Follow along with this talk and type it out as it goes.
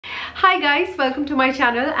Hi guys, welcome to my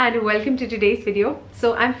channel and welcome to today's video.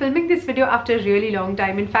 So I'm filming this video after a really long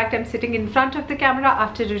time. In fact, I'm sitting in front of the camera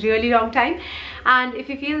after a really long time. And if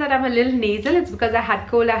you feel that I'm a little nasal, it's because I had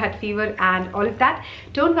cold, I had fever and all of that.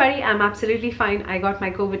 Don't worry, I'm absolutely fine. I got my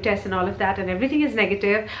COVID test and all of that and everything is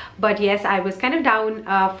negative. But yes, I was kind of down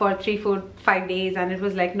for 3, 4, 5 days and it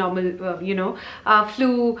was like normal,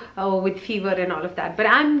 flu with fever and all of that. But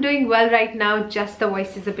I'm doing well right now, just the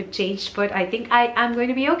voice is a bit changed, but I think I am going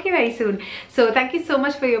to be okay very soon. So thank you so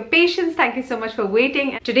much for your patience. Thank you so much for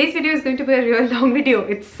waiting. Today's video is going to be a real long video.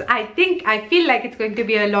 I feel like it's going to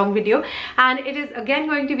be a long video, and it is again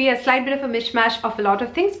going to be a slight bit of a mishmash of a lot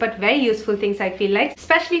of things, but very useful things I feel like,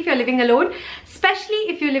 especially if you're living alone, especially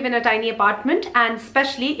if you live in a tiny apartment, and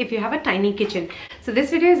especially if you have a tiny kitchen. So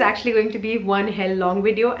this video is actually going to be one hell long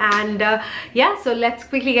video, and yeah, so let's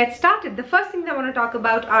quickly get started. The first things I want to talk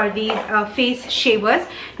about are these face shavers.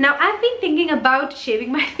 Now I've been thinking about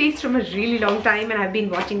shaving my face from a really long time, and I've been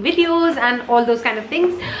watching videos and all those kind of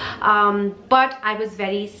things, but I was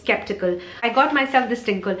very skeptical. I got myself this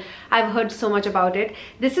Tinkle. I've heard so much about it.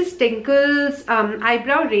 This is Tinkle's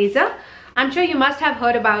eyebrow razor. I'm sure you must have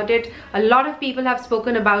heard about it. A lot of people have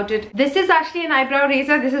spoken about it. This is actually an eyebrow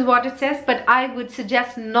razor. This is what it says, but I would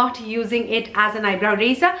suggest not using it as an eyebrow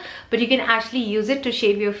razor, but you can actually use it to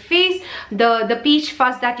shave your face, the peach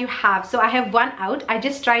fuzz that you have. So I have one out. I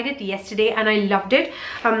just tried it yesterday and I loved it.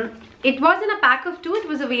 It was in a pack of 2. It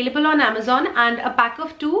was available on Amazon, and a pack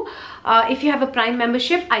of 2, if you have a Prime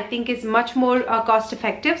membership, I think is much more cost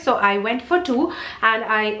effective. So I went for 2 and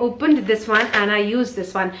I opened this one and I used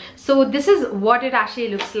this one. So this is what it actually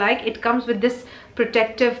looks like. It comes with this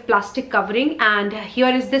protective plastic covering, and here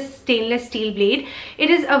is this stainless steel blade. It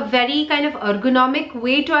is a very kind of ergonomic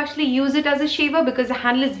way to actually use it as a shaver because the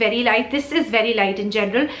handle is very light. This is very light in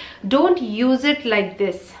general. Don't use it like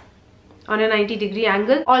this on a 90-degree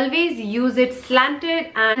angle. Always use it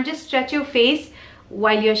slanted and just stretch your face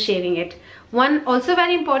while you're shaving it. One also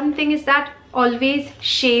very important thing is that always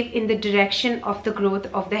shave in the direction of the growth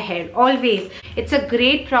of the hair. Always. It's a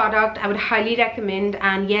great product. I would highly recommend,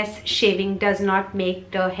 and yes, shaving does not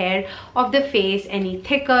make the hair of the face any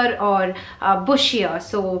thicker or bushier.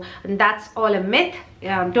 So that's all a myth.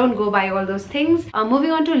 Don't go by all those things.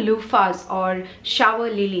 Moving on to loofahs or shower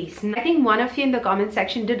lilies. I think one of you in the comment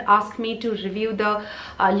section did ask me to review the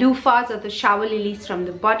loofahs or the shower lilies from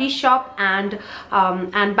the Body Shop and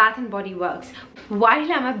Bath and Body Works.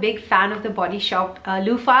 While I'm a big fan of the Body Shop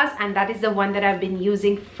loofahs, and that is the one that I've been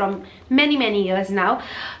using from many years now,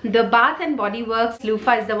 the Bath and Body Works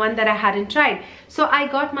loofah is the one that I hadn't tried. So I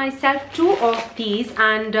got myself 2 of these,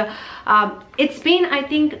 and it's been, I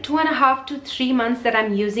think, 2.5 to 3 months that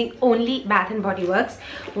I'm using only Bath and Body Works.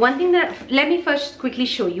 One thing that, let me first quickly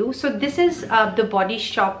show you. So this is the Body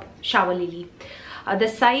Shop shower lily. The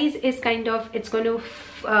size is kind of, it's going to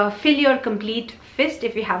fill your complete fist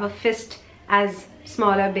if you have a fist as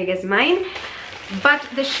small or big as mine. But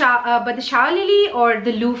the shower lily or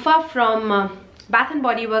the loofah from Bath and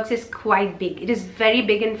Body Works is quite big. It is very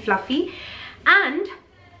big and fluffy, and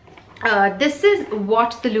this is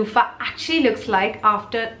what the loofah actually looks like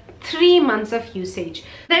after 3 months of usage.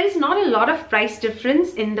 There is not a lot of price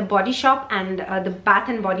difference in the Body Shop and the Bath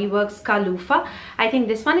and Body Works ka loofah. I think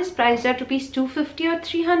this one is priced at ₹250 or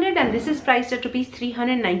 300, and this is priced at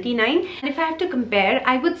 ₹399. And if I have to compare,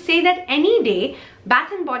 I would say that any day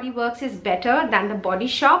Bath and Body Works is better than the Body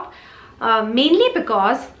Shop, mainly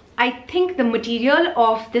because I think the material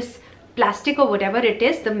of this plastic or whatever it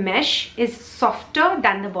is, the mesh, is softer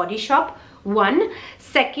than the Body Shop. One.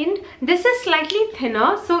 Second, this is slightly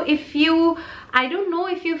thinner. So if you, I don't know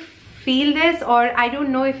if you feel this, or I don't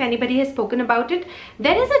know if anybody has spoken about it,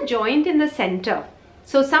 there is a joint in the center.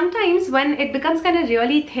 So sometimes when it becomes kind of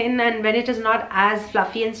really thin and when it is not as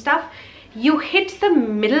fluffy and stuff, you hit the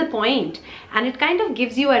middle point and it kind of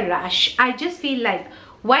gives you a rash. I just feel like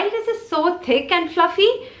while this is so thick and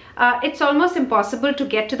fluffy, it's almost impossible to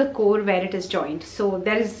get to the core where it is joined. So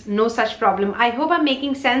there is no such problem. I hope I'm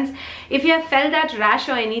making sense. If you have felt that rash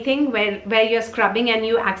or anything where you're scrubbing and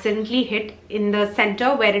you accidentally hit in the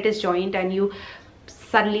center where it is joined and you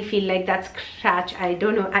suddenly feel like that scratch, I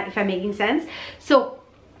don't know if I'm making sense. So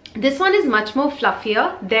this one is much more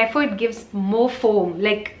fluffier, therefore it gives more foam.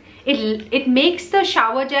 Like it makes the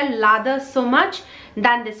shower gel lather so much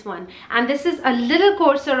than this one, and this is a little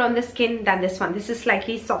coarser on the skin than this one. This is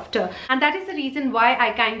slightly softer, and that is the reason why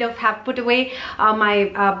I kind of have put away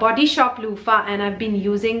my Body Shop loofah, and I've been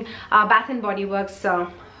using Bath and Body Works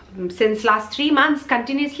since last 3 months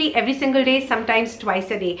continuously, every single day, sometimes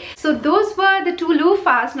twice a day. So those were the 2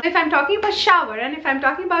 loofahs. Now, if I'm talking about shower and if I'm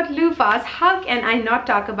talking about loofahs, how can I not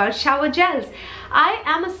talk about shower gels? I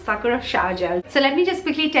am a sucker of shower gel. So let me just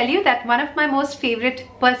quickly tell you that one of my most favorite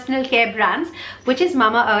personal care brands, which is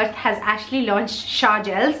mamaearth, has actually launched shower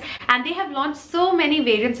gels, and they have launched so many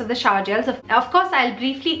variants of the shower gels. Of course, I'll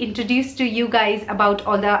briefly introduce to you guys about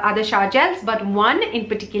all the other shower gels, but one in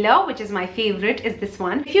particular, which is my favorite, is this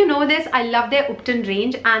one. If you know this, I love their Upton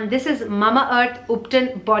range, and this is mamaearth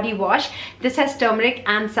Upton body wash. This has turmeric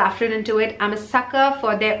and saffron into it. I'm a sucker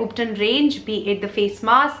for their Upton range, be it the face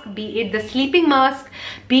mask, be it the sleeping mask,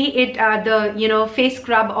 be it the face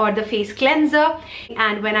scrub or the face cleanser.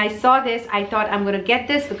 And when I saw this, I thought I'm gonna get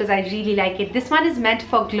this because I really like it. This one is meant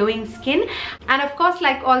for glowing skin, and of course,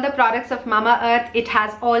 like all the products of mamaearth, it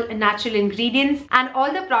has all natural ingredients, and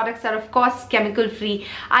all the products are of course chemical free.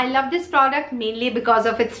 I love this product mainly because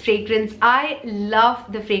of its fragrance. I love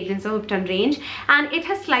the fragrance of Upton range, and it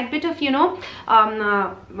has slight bit of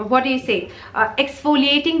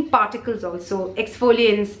exfoliating particles, also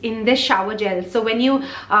exfoliants in this shower gel. So when you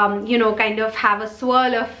kind of have a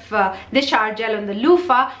swirl of this shower gel on the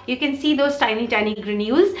loofah, you can see those tiny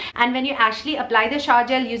granules, and when you actually apply the shower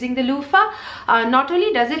gel using the loofah, not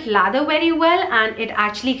only does it lather very well, and it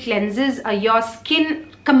actually cleanses your skin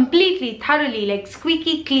completely, thoroughly, like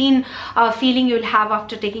squeaky clean feeling you'll have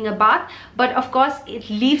after taking a bath, but of course it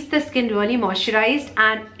leaves the skin really moisturized,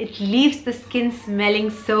 and it leaves the skin smelling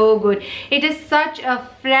so good. It is such a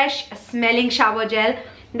fresh smelling shower gel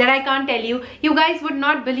that I can't tell you. You guys would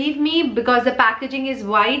not believe me because the packaging is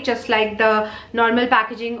white, just like the normal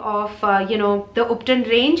packaging of the Upton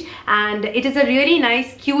range, and it is a really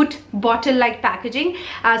nice cute bottle like packaging.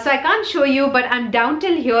 So I can't show you, but I'm down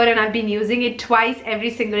till here, and I've been using it twice every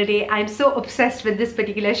single day. I'm so obsessed with this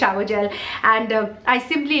particular shower gel, and I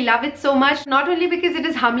simply love it so much, not only because it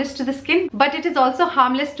is harmless to the skin, but it is also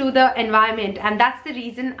harmless to the environment, and that's the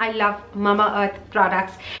reason I love mamaearth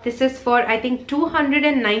products. This is for, I think,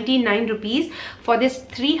 299 rupees for this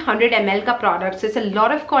 300 ml product. So it's a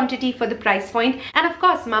lot of quantity for the price point, and of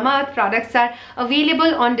course mamaearth products are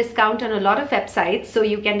available on discount on a lot of websites, so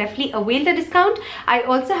you can definitely avail the discount. I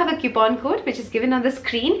also have a coupon code which is given on the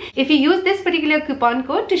screen. If you use this particular coupon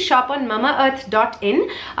code to shop on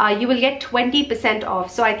mamaearth.in, you will get 20%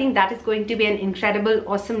 off. So I think that is going to be an incredible,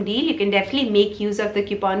 awesome deal. You can definitely make use of the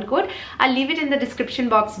coupon code. I'll leave it in the description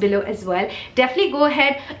box below as well. Definitely go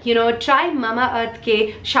ahead, try mamaearth ke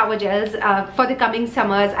shower gels for the coming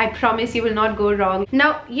summers. I promise you will not go wrong.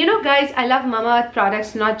 Now, guys, I love mamaearth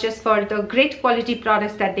products not just for the great quality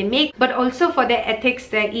products that they make, but also for their ethics,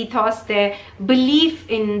 their ethos, their belief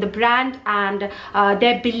in the brand, and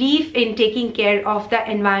their belief in taking care of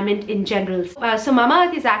the environment in general. So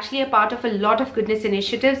mamaearth is actually a part of a lot of goodness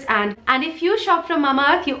initiatives, and if you shop from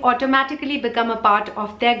mamaearth, you automatically become a part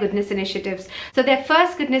of their goodness initiatives. So their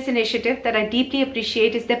first goodness initiative that I deeply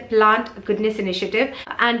appreciate is their plant goodness initiative,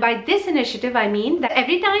 and by this initiative I mean that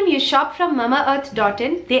every time you shop from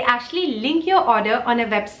mamaearth.in, they actually link your order on a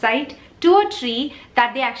website to a tree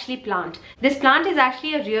that they actually plant. This plant is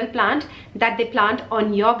actually a real plant that they plant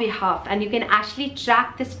on your behalf, and you can actually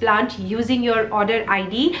track this plant using your order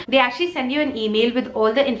ID. They actually send you an email with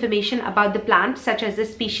all the information about the plant, such as the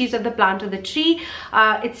species of the plant or the tree,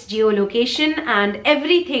 its geolocation, and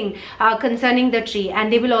everything concerning the tree,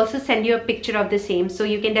 and they will also send you a picture of the same, so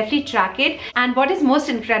you can definitely track it. And what is most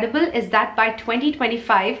incredible is that by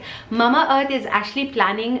 2025, mamaearth is actually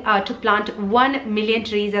planning to plant 1 million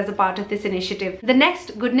trees as a part of this initiative. The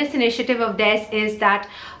next goodness initiative of theirs is that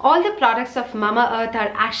all the products of mamaearth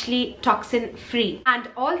are actually toxin free, and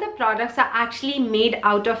all the products are actually made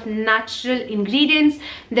out of natural ingredients.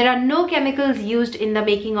 There are no chemicals used in the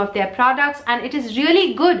making of their products, and it is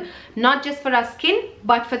really good not just for our skin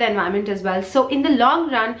but for the environment as well. So in the long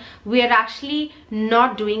run, we are actually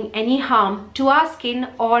not doing any harm to our skin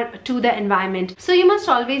or to the environment. So you must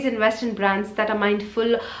always invest in brands that are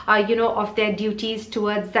mindful of their duties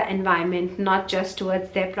towards the environment, not just towards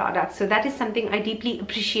their products. So that is something I deeply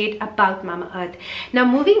appreciate about mamaearth. Now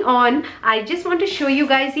moving on, I just want to show you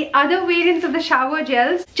guys the other variants of the shower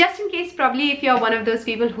gels, just in case probably if you're one of those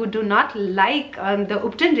people who do not like the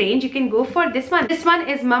Upton range, you can go for this one. This one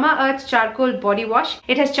is mamaearth's charcoal body wash.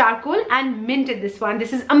 It has charcoal and mint in this one.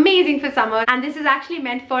 This is amazing for summer, and this is actually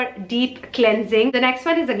meant for deep cleansing. The next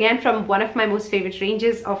one is again from one of my most favorite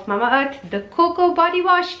ranges of mamaearth, the cocoa body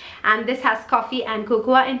wash, and this has coffee and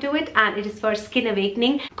cocoa into it, and it is for skin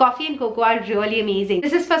awakening. Coffee and cocoa are really amazing.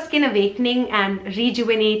 This is for skin awakening and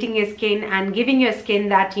rejuvenating your skin and giving your skin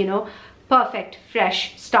that perfect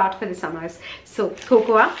fresh start for the summers. So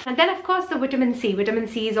cocoa, and then of course the vitamin C. Vitamin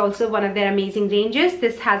C is also one of their amazing ranges.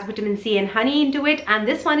 This has vitamin C and honey into it, and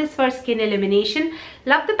this one is for skin illumination.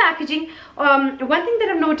 Love the packaging. One thing that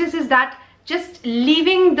I've noticed is that just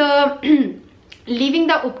leaving the leaving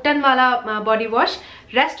the Upton wala body wash.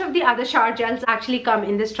 Rest of the other shower gels actually come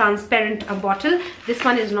in this transparent bottle. This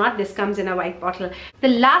one is not. This comes in a white bottle. The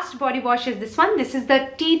last body wash is this one. This is the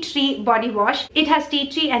tea tree body wash. It has tea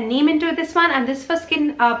tree and neem into this one, and this for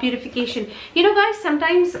skin purification. You know guys,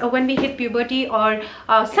 sometimes when we hit puberty, or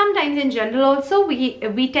sometimes in general also,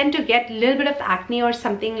 we tend to get a little bit of acne or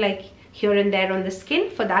something like here and there on the skin.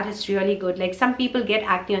 For that, it's really good. Like some people get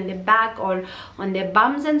acne on their back or on their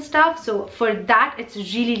bums and stuff, so for that it's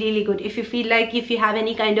really good. If you feel like, if you have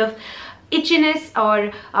any kind of itchiness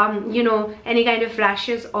or you know, any kind of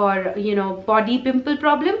rashes or, you know, body pimple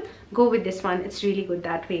problem, go with this one. It's really good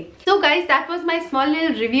that way. So guys, that was my small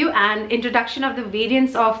little review and introduction of the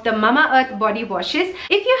variants of the mamaearth body washes.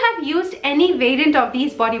 If you have used any variant of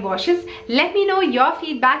these body washes, let me know your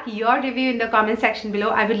feedback, your review in the comment section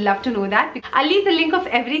below. I would love to know that. I'll leave the link of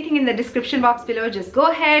everything in the description box below. Just go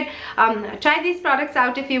ahead, try these products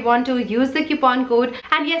out if you want to. Use the coupon code.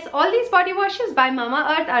 And yes, all these body washes by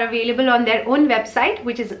mamaearth are available on their own website,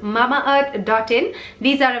 which is mamaearth.in.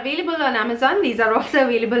 These are available on Amazon. These are also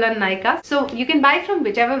available on Nykaa, so you can buy from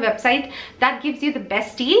whichever website that gives you the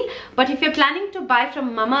best deal. But if you're planning to buy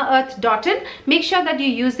from mamaearth.in, make sure that you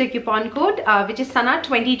use the coupon code which is SANAK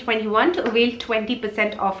 2021 to avail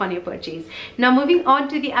 20% off on your purchase. Now moving on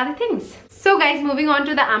to the other things. So guys, moving on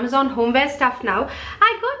to the Amazon homeware stuff now.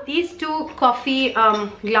 I got these two coffee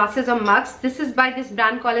glasses or mugs. This is by this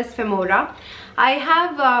brand called as Femora. I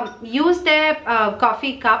have used their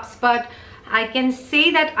coffee cups, but I can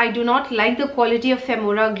say that I do not like the quality of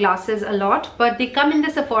Femora glasses a lot, but they come in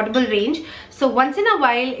this affordable range. So once in a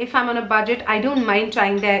while, if I'm on a budget, I don't mind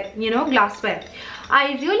trying their, you know, glassware.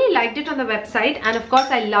 I really liked it on the website, and of course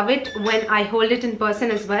I love it when I hold it in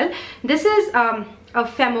person as well. This is a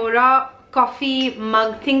Femora coffee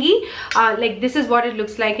mug thingy. Like this is what it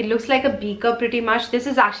looks like. It looks like a beaker pretty much. This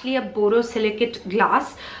is actually a borosilicate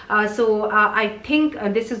glass, so I think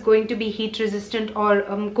this is going to be heat resistant or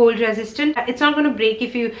cold resistant. It's not going to break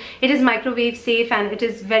if you, it is microwave safe, and it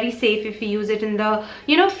is very safe if you use it in the,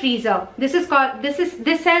 you know, freezer. This is called,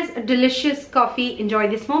 this says delicious coffee, enjoy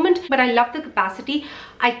this moment. But I love the capacity.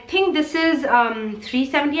 I think this is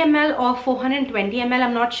 370 ml or 420 ml,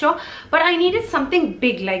 I'm not sure, but I needed something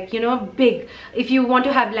big, like, you know, big. If you want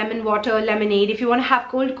to have lemon water, lemonade, if you want to have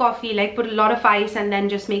cold coffee, like put a lot of ice and then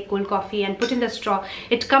just make cold coffee and put in the straw.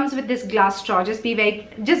 It comes with this glass straw. Just be a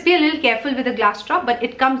little careful with the glass straw, but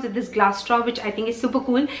it comes with this glass straw, which I think is super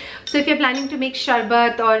cool. So if you're planning to make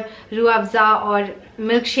sharbat or ruafza or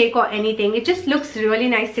milkshake or anything, it just looks really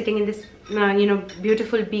nice sitting in this you know,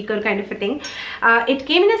 beautiful beaker kind of a thing. It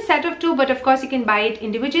came in a set of 2, but of course you can buy it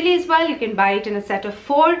individually as well. You can buy it in a set of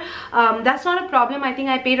 4. That's not a problem. I think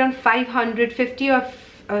I paid on 550 or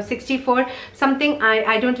 64 something.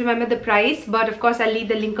 I don't remember the price, but of course I'll leave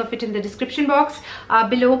the link of it in the description box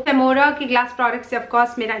below. Femora के glass products से of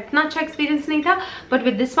course मेरा इतना अच्छा experience नहीं था, but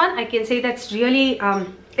with this one I can say that's really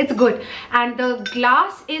it's good, and the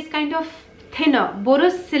glass is kind of thinner.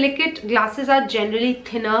 Borosilicate glasses are generally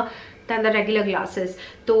thinner than the regular glasses.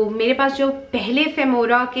 तो मेरे पास जो पहले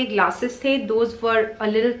Femora के glasses थे, those were a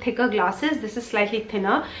little thicker glasses. This is slightly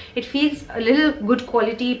thinner. It feels a little good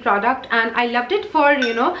quality product, and I loved it for,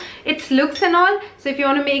 you know, its looks and all. So if you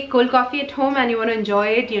want to make cold coffee at home and you want to enjoy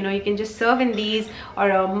it, you know, you can just serve in these, or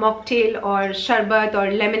a mocktail or sharbat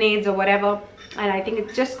or lemonades or whatever. And I think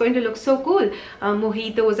it's just going to look so cool,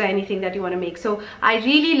 mojitos or anything that you want to make. So I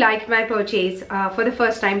really liked my purchase for the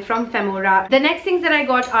first time from Femora. The next things that I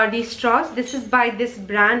got are these straws. This is by this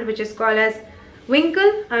brand which is called as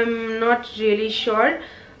Winkel. I'm not really sure.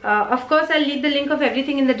 Of course I'll leave the link of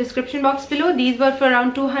everything in the description box below. These were for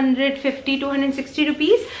around 250 260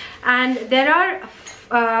 rupees, and there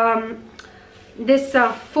are this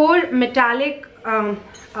 4 metallic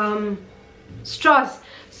straws.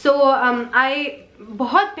 So I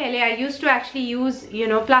used to actually use, you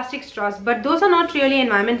know, plastic straws, but those are not really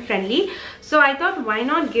environment friendly. So I thought, why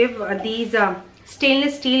not give these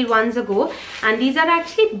stainless steel ones a go. And these are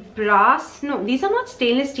actually brass. No, these are not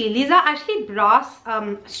stainless steel. These are actually brass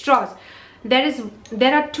straws.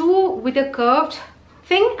 There are 2 with a curved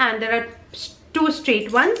thing, and there are 2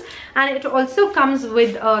 straight ones, and it also comes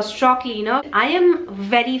with a straw cleaner. I am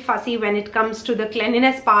very fussy when it comes to the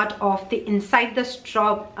cleanliness part of the inside the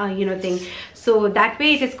straw you know, thing. So that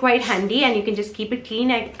way it is quite handy, and you can just keep it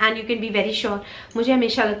clean, and you can be very sure मुझे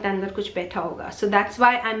हमेशा लगता है अंदर कुछ बैठा होगा. So that's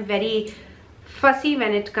why I'm very fussy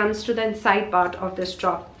when it comes to the inside part of the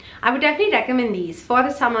straw. I would definitely recommend these for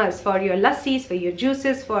the summers, for your lassis, for your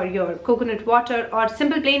juices, for your coconut water or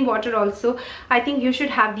simple plain water also. I think you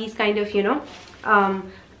should have these kind of, you know,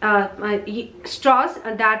 straws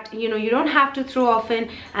that you don't have to throw often,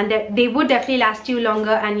 and that they would definitely last you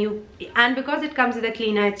longer, and because it comes with a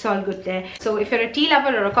cleaner, it's all good there. So if you're a tea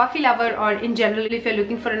lover or a coffee lover, or in general if you're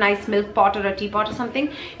looking for a nice milk pot or a teapot or something,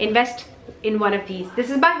 invest in one of these. This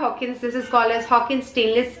is by Hawkins. This is called as Hawkins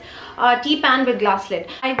Stainless Tpan with glass lid.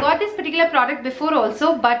 I got this particular product before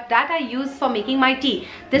also, but that I use for making my tea.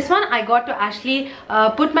 This one I got to actually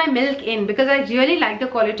put my milk in because I really like the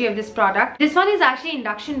quality of this product. This one is actually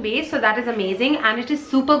induction based, so that is amazing, and it is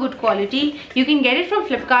super good quality. You can get it from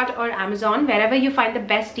Flipkart or Amazon, wherever you find the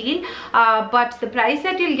best deal, but the price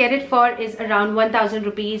that you'll get it for is around 1000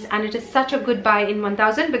 rupees, and it is such a good buy in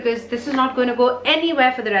 1000 because this is not going to go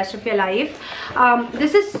anywhere for the rest of your life.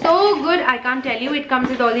 This is so good, I can't tell you. It comes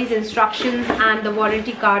with all these instructions and the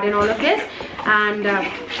warranty card and all of this, and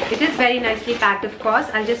it is very nicely packed. Of course,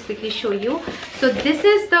 I'll just quickly show you. So this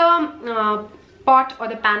is the pot or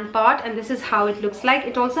the pan pot, and this is how it looks like.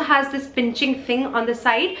 It also has this pinching thing on the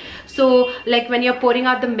side, so like when you're pouring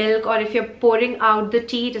out the milk or if you're pouring out the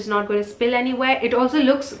tea, it is not going to spill anywhere. It also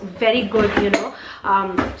looks very good,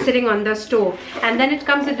 sitting on the stove. And then it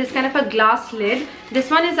comes with this kind of a glass lid. This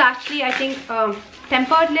one is actually, I think,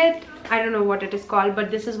 tempered lid. I don't know what it is called,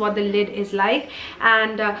 but this is what the lid is like.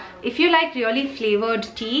 And if you like really flavored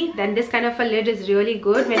tea, then this kind of a lid is really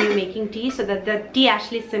good when you're making tea, so that the tea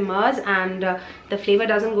actually simmers and the flavor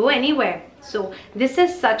doesn't go anywhere. So this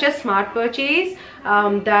is such a smart purchase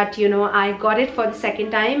that I got it for the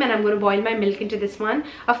second time, and I'm going to boil my milk into this one.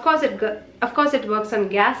 Of course it works on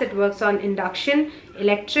gas, it works on induction,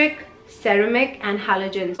 electric, ceramic and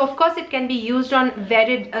halogen. So of course it can be used on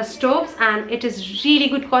varied stoves, and it is really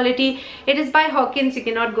good quality. It is by Hawkins. You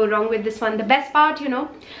cannot go wrong with this one. The best part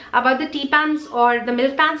about the tea pans or the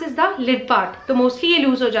milk pans is the lid part. So mostly ये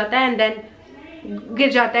loose हो जाता है and then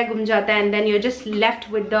गिर जाता है, घूम जाता है, and then you're just left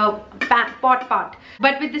with the pot part.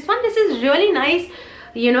 But with this one, this is really nice,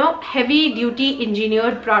 heavy duty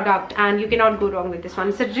engineered product, and you cannot go wrong with this one.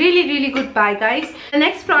 It's a really good buy, guys. The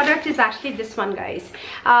next product is actually this one, guys.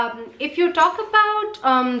 If you talk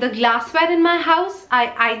about the glassware in my house,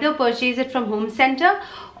 I either purchase it from Home Center,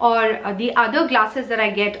 or the other glasses that I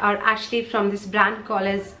get are actually from this brand called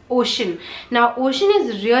as Ocean. Now Ocean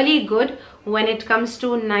is really good when it comes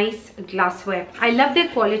to nice glassware. I love their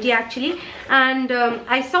quality actually, and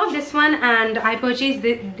I saw this one and I purchased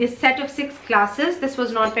this set of 6 glasses. This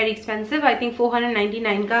was not very expensive. I think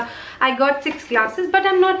 499 ka I got 6 glasses, but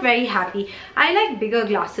I'm not very happy. I like bigger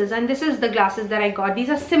glasses, and this is the glasses that I got. These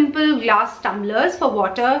are simple glass tumblers for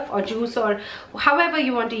water or juice or however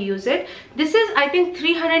you want to use it. This is, I think,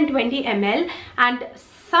 320 ml, and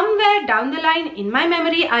somewhere down the line in my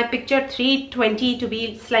memory I pictured 320 to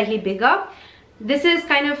be slightly bigger. This is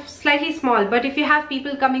kind of slightly small, but if you have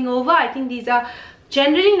people coming over, I think these are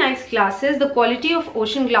generally nice glasses. The quality of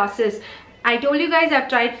Ocean glasses, I told you guys I've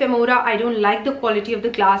tried Femora. I don't like the quality of the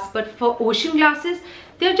glass, but for Ocean glasses,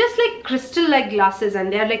 they're just like crystal like glasses,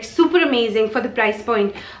 and they're like super amazing for the price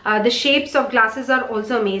point. The shapes of glasses are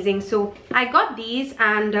also amazing. So I got these,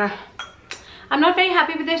 and I'm not very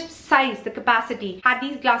happy with their size, the capacity. Had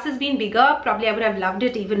these glasses been bigger, probably I would have loved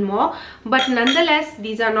it even more. But nonetheless,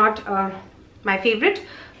 these are not my favorite.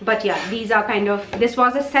 But yeah, these are kind of, this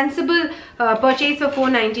was a sensible purchase for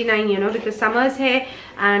 499, because summer's here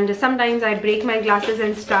and sometimes I break my glasses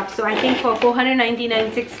and stuff. So I think for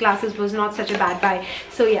 499, 6 glasses was not such a bad buy.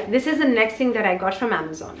 So yeah, this is the next thing that I got from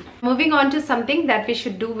Amazon. Moving on to something that we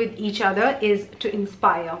should do with each other is to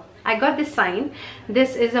inspire. I got this sign.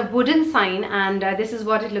 This is a wooden sign, and this is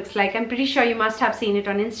what it looks like. I'm pretty sure you must have seen it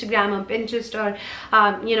on Instagram or Pinterest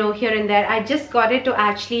or here and there. I just got it to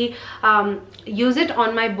actually use it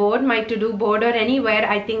on my board, my to-do board, or anywhere.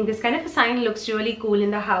 I think this kind of a sign looks really cool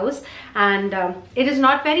in the house, and it is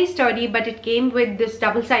not very sturdy, but it came with this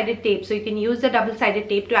double-sided tape, so you can use the double-sided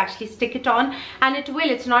tape to actually stick it on, and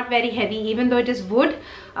it's not very heavy, even though it is wood.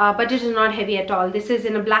 But it is not heavy at all. This is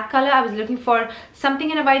in a black color. I was looking for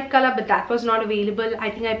something in a white color, but that was not available. I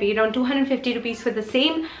think I paid around 250 rupees for the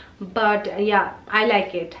same, but yeah, I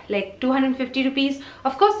like it. Like 250 rupees,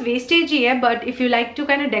 of course wastage here, but if you like to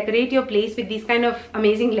kind of decorate your place with these kind of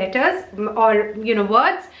amazing letters or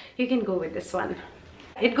words, you can go with this one.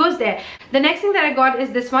 It goes there. The next thing that I got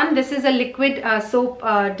is this one. This is a liquid soap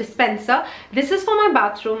dispenser. This is for my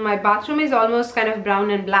bathroom. My bathroom is almost kind of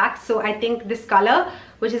brown and black, so I think this color,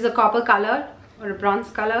 which is a copper color or a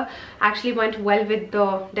bronze color, actually went well with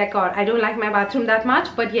the decor. I don't like my bathroom that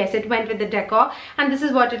much, but yes, it went with the decor, and this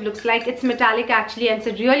is what it looks like. It's metallic actually, and it's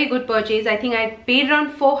a really good purchase. I think I paid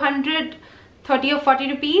around 430 or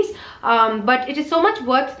 40 rupees, but it is so much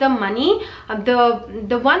worth the money.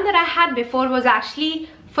 The one that I had before was actually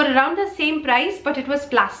for around the same price, but it was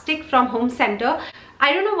plastic from Home Center.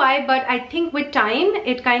 I don't know why, but I think with time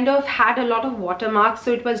it kind of had a lot of watermarks,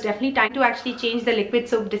 so it was definitely time to actually change the liquid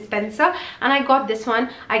soap dispenser, and I got this one.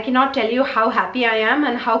 I cannot tell you how happy I am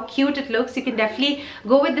and how cute it looks. You can definitely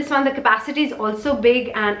go with this one. The capacity is also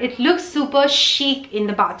big and it looks super chic in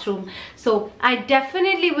the bathroom, so I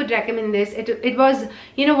definitely would recommend this. It was,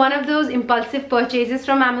 you know, one of those impulsive purchases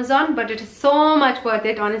from Amazon, but it is so much worth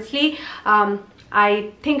it, honestly.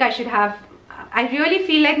 I think I should have, I really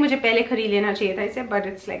feel like मुझे पहले खरीद लेना चाहिए था इसे, but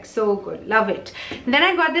it's like so good, love it. And then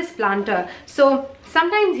I got this planter. So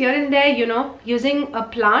sometimes here and there, you know, using a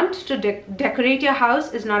plant to decorate your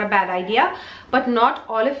house is not a bad idea, but not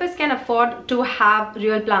all of us can afford to have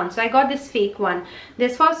real plants. So I got this fake one.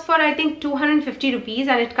 This was for I think 250 rupees,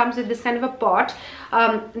 and it comes with this kind of a pot.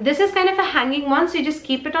 This is kind of a hanging one, so you just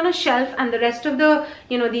keep it on a shelf and the rest of the,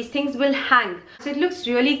 you know, these things will hang. So it looks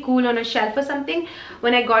really cool on a shelf or something.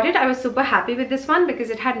 When I got it, I was super happy with this one because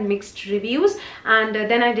it had mixed reviews, and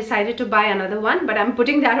then I decided to buy another one, but I'm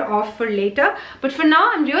putting that off for later. But for now,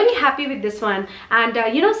 I'm really happy with this one. And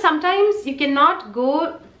you know, sometimes you cannot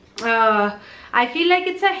go, I feel like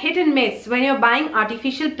it's a hit and miss when you're buying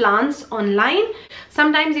artificial plants online.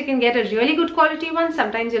 Sometimes you can get a really good quality one,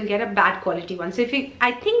 sometimes you'll get a bad quality one. So if you,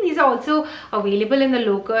 I think these are also available in the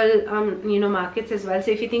local you know, markets as well.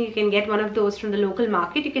 So if you think you can get one of those from the local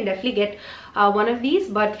market, you can definitely get one of these.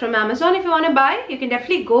 But from Amazon, if you want to buy, you can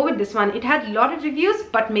definitely go with this one. It had a lot of reviews,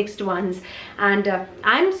 but mixed ones, and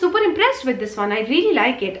I'm super impressed with this one. I really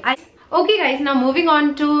like it. Okay guys, now moving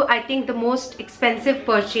on to, I think, the most expensive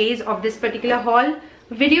purchase of this particular haul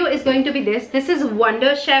video is going to be this. This is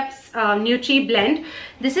Wonderchef's Nutria-Blend.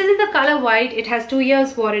 This is in the color white. It has 2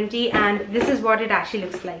 years warranty, and this is what it actually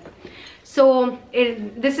looks like. So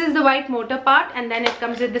this is the white motor part, and then it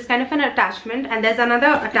comes with this kind of an attachment, and there's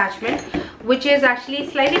another attachment which is actually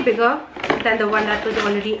slightly bigger than the one that was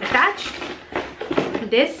already attached.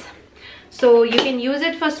 This. So you can use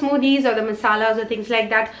it for smoothies or the masalas or things like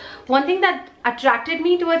that. One thing that attracted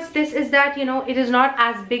me towards this is that, you know, it is not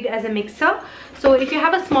as big as a mixer. So if you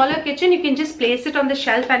have a smaller kitchen, you can just place it on the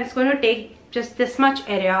shelf and it's going to take just this much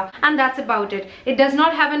area, and that's about it. It does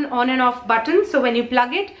not have an on and off button, so when you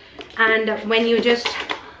plug it and when you just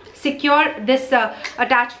secure this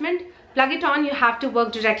attachment, plug it on, you have to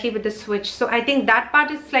work directly with the switch. So I think that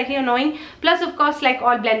part is slightly annoying. Plus, of course, like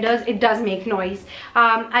all blenders, it does make noise.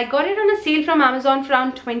 I got it on a sale from Amazon for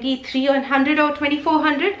around 2300 or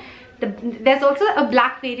 2400. There's also a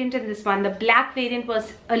black variant in this one. The black variant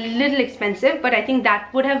was a little expensive, but I think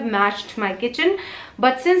that would have matched my kitchen.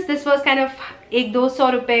 But since this was kind of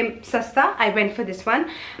 100-200 rupees sasta, I went for this one.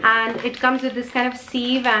 And it comes with this kind of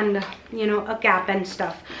sieve and, you know, a cap and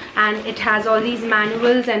stuff. And it has all these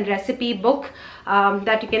manuals and recipe book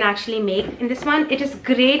that you can actually make in this one. It is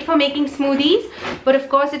great for making smoothies, but of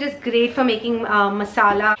course it is great for making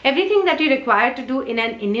masala. Everything that you require to do in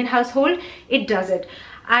an Indian household, it does it.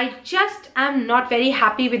 I just am not very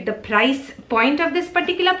happy with the price point of this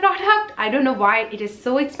particular product. I don't know why it is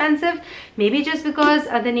so expensive. Maybe just because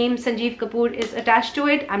the name Sanjeev Kapoor is attached to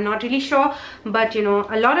it. I'm not really sure. But you know,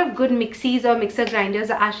 a lot of good mixies or mixer grinders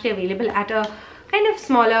are actually available at a kind of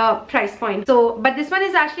smaller price point. So, but this one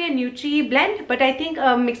is actually a Nutria-Blend, but I think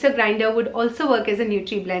a mixer grinder would also work as a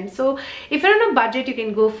Nutria-Blend. So if you're on a budget, you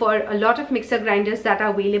can go for a lot of mixer grinders that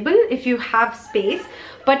are available if you have space.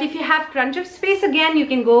 But if you have crunch of space, again, you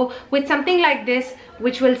can go with something like this,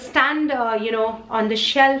 which will stand, you know, on the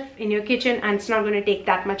shelf in your kitchen, and it's not going to take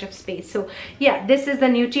that much of space. So yeah, this is the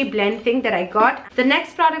Nutria-Blend thing that I got. The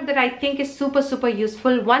next product that I think is super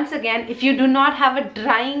useful, once again, if you do not have a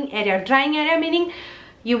drying area meaning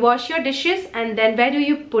you wash your dishes and then where do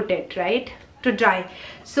you put it, right, to dry.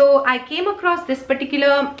 So I came across this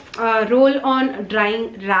particular roll-on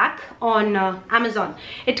drying rack on Amazon.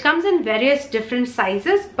 It comes in various different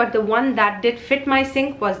sizes, but the one that did fit my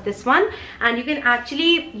sink was this one, and you can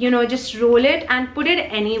actually, you know, just roll it and put it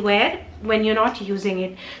anywhere when you're not using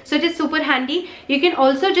it. So it is super handy. You can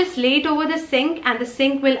also just lay it over the sink, and the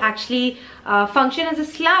sink will actually function as a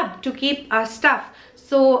slab to keep stuff.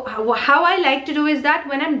 So how I like to do is that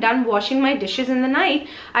when I'm done washing my dishes in the night,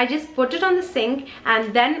 I just put it on the sink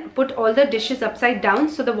and then put all the dishes upside down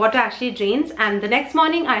so the water actually drains, and the next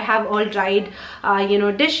morning I have all dried you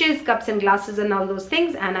know, dishes, cups and glasses and all those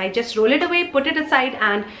things, and I just roll it away, put it aside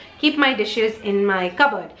and keep my dishes in my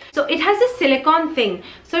cupboard. So it has a silicone thing,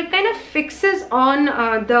 so it kind of fixes on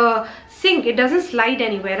the sink, it doesn't slide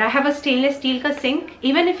anywhere. I have a stainless steel sink.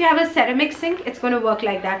 Even if you have a ceramic sink, it's going to work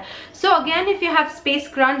like that. So again, if you have space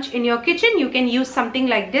crunch in your kitchen, you can use something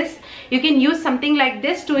like this. You can use something like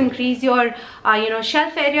this to increase your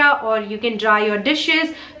shelf area, or you can dry your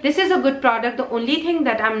dishes. This is a good product. The only thing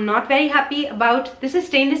that I'm not very happy about, this is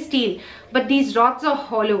stainless steel, but these rods are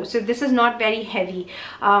hollow, so this is not very heavy.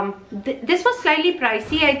 This was slightly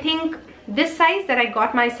pricey. I think this size that I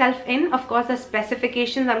got myself in, of course the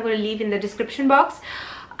specifications I'm going to leave in the description box.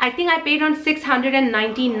 I think I paid on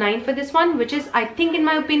 $699 for this one, which is, I think in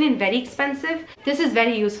my opinion, very expensive. This is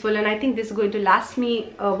very useful, and I think this is going to last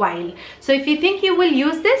me a while. So if you think you will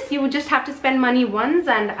use this, you would just have to spend money once,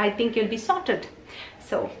 and I think you'll be sorted.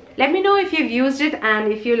 So let me know if you've used it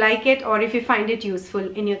and if you like it, or if you find it useful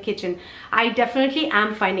in your kitchen. I definitely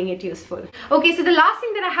am finding it useful. Okay, so the last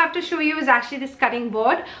thing that I have to show you is actually this cutting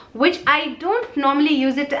board, which I don't normally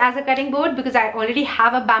use it as a cutting board because I already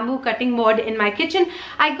have a bamboo cutting board in my kitchen.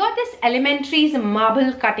 I got this Ellementary's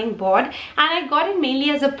marble cutting board, and I got it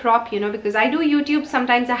mainly as a prop, because I do YouTube.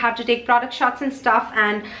 Sometimes I have to take product shots and stuff,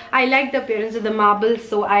 and I like the appearance of the marble,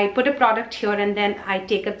 so I put a product here and then I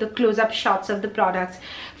take up the close-up shots of the products.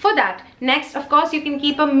 For that, next, of course, you can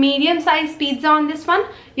keep a medium-sized pizza on this one.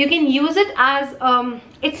 You can use it as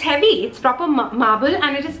it's heavy, it's proper marble,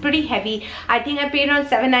 and it is pretty heavy. I think I paid around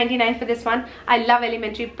 $7.99 for this one. I love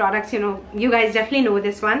Ellementary products, you guys definitely know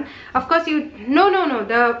this one. Of course, the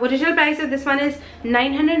original price of this one is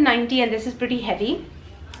 $990, and this is pretty heavy.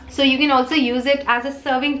 So you can also use it as a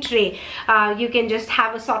serving tray. You can just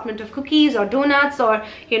have assortment of cookies or donuts or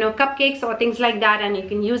cupcakes or things like that, and you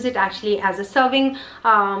can use it actually as a serving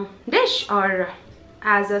dish or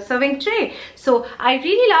as a serving tray. So I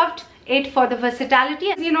really loved it for the versatility.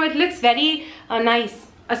 It looks very nice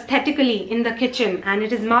aesthetically in the kitchen, and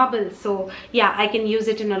it is marble, so yeah, I can use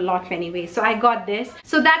it in a lot many ways. So I got this.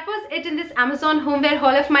 So that was it in this Amazon homeware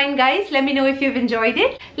haul of mine, guys. Let me know if you've enjoyed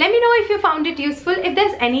it. Let me know if you found it useful. If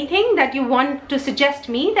there's anything that you want to suggest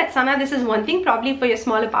me, that Sana, this is one thing probably for your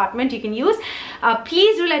small apartment you can use,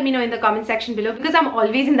 please do let me know in the comment section below, because I'm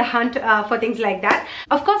always in the hunt for things like that.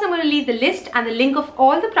 Of course, I'm going to leave the list and the link of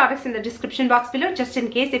all the products in the description box below, just in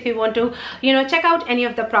case if you want to check out any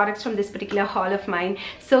of the products from this particular haul of mine.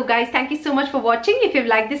 So guys, thank you so much for watching. If you've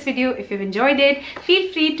liked this video, if you've enjoyed it,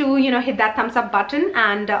 feel free to hit that thumbs up button,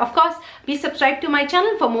 and of course be subscribed to my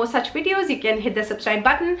channel for more such videos. You can hit the subscribe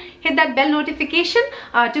button, hit that bell notification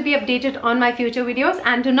to be updated on my future videos,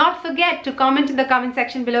 and do not forget to comment in the comment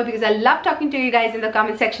section below, because I love talking to you guys in the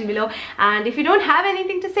comment section below. And if you don't have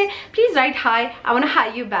anything to say, please write hi. I want to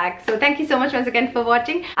hi you back. So thank you so much once again for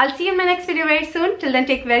watching. I'll see you in my next video very soon. Till then,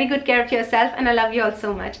 take very good care of yourself, and I love you all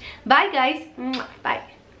so much. Bye guys. Bye.